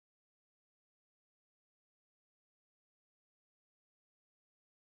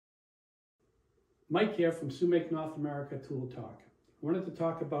Mike here from Sumake North America Tool Talk. I wanted to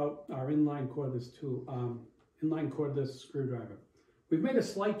talk about our inline cordless screwdriver. We've made a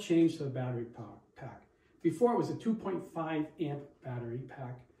slight change to the battery pack. Before it was a 2.5 amp battery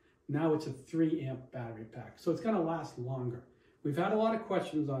pack. Now it's a 3 amp battery pack. So it's going to last longer. We've had a lot of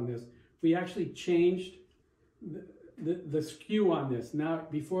questions on this. We actually changed the SKU on this. Now,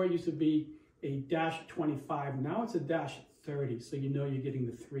 before it used to be a -25. Now it's a -30. So you know you're getting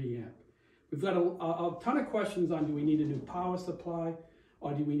the 3 amp. We've got a ton of questions on, do we need a new power supply,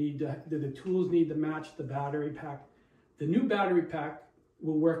 or do the tools need to match the battery pack? The new battery pack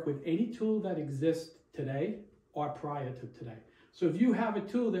will work with any tool that exists today or prior to today. So if you have a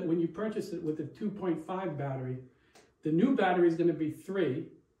tool that when you purchase it with a 2.5 battery, the new battery is going to be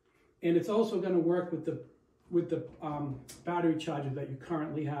 3, and it's also going to work with the battery charger that you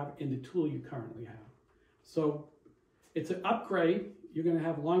currently have and the tool you currently have. So it's an upgrade. You're going to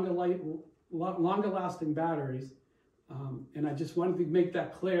have longer lasting batteries, and I just wanted to make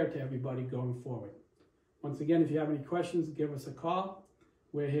that clear to everybody going forward. Once again, if you have any questions, give us a call.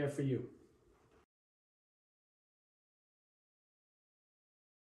 We're here for you.